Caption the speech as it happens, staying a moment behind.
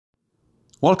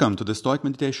Welcome to the Stoic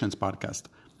Meditations podcast,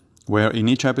 where in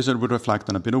each episode we reflect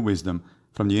on a bit of wisdom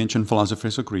from the ancient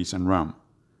philosophers of Greece and Rome.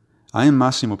 I am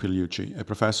Massimo Pigliucci, a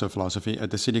professor of philosophy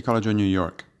at the City College of New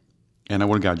York, and I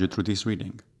will guide you through this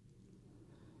reading.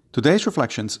 Today's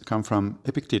reflections come from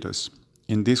Epictetus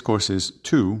in Discourses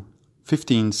 2,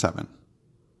 15:7.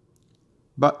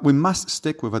 But we must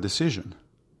stick with a decision.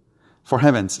 For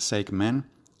heaven's sake, men,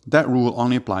 that rule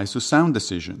only applies to sound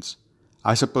decisions.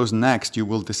 I suppose next you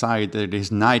will decide that it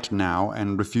is night now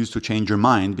and refuse to change your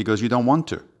mind because you don't want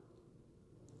to.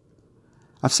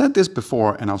 I've said this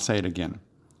before and I'll say it again.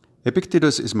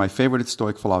 Epictetus is my favorite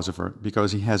Stoic philosopher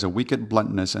because he has a wicked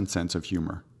bluntness and sense of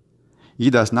humor.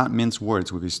 He does not mince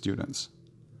words with his students.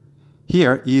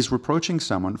 Here he is reproaching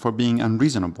someone for being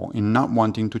unreasonable in not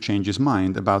wanting to change his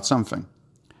mind about something,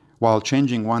 while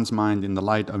changing one's mind in the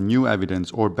light of new evidence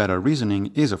or better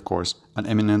reasoning is, of course, an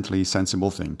eminently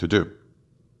sensible thing to do.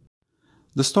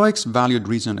 The Stoics valued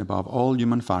reason above all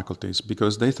human faculties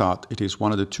because they thought it is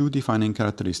one of the two defining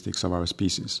characteristics of our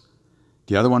species,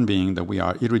 the other one being that we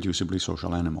are irreducibly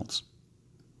social animals.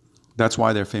 That's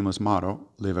why their famous motto,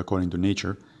 live according to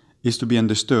nature, is to be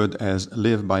understood as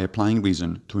live by applying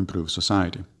reason to improve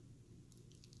society.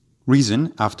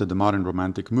 Reason, after the modern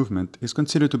Romantic movement, is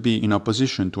considered to be in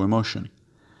opposition to emotion,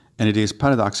 and it is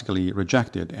paradoxically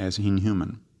rejected as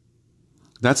inhuman.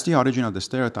 That's the origin of the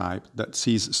stereotype that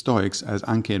sees Stoics as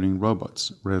uncaring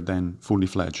robots rather than fully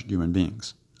fledged human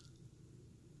beings.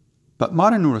 But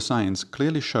modern neuroscience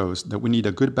clearly shows that we need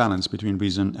a good balance between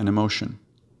reason and emotion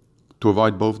to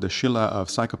avoid both the Scylla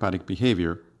of psychopathic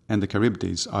behavior and the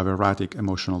Charybdis of erratic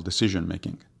emotional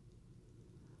decision-making.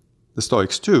 The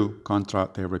Stoics, too, contra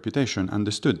their reputation,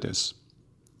 understood this,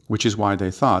 which is why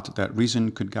they thought that reason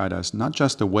could guide us not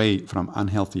just away from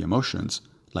unhealthy emotions,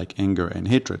 like anger and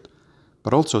hatred,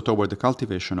 but also toward the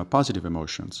cultivation of positive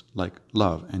emotions, like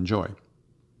love and joy.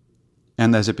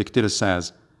 And as Epictetus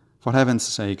says, for heaven's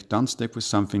sake, don't stick with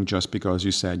something just because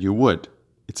you said you would.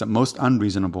 It's a most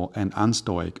unreasonable and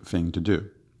unstoic thing to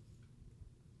do.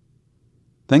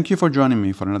 Thank you for joining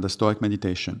me for another Stoic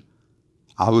meditation.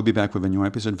 I will be back with a new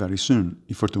episode very soon,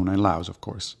 if Fortuna allows, of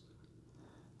course.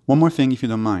 One more thing, if you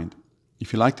don't mind.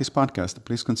 If you like this podcast,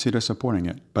 please consider supporting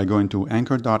it by going to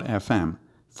anchor.fm/Stoic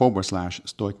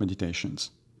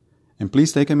Meditations. And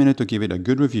please take a minute to give it a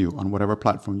good review on whatever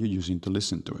platform you're using to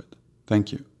listen to it.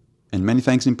 Thank you. And many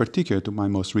thanks in particular to my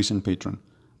most recent patron,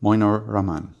 Moinor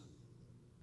Rahman.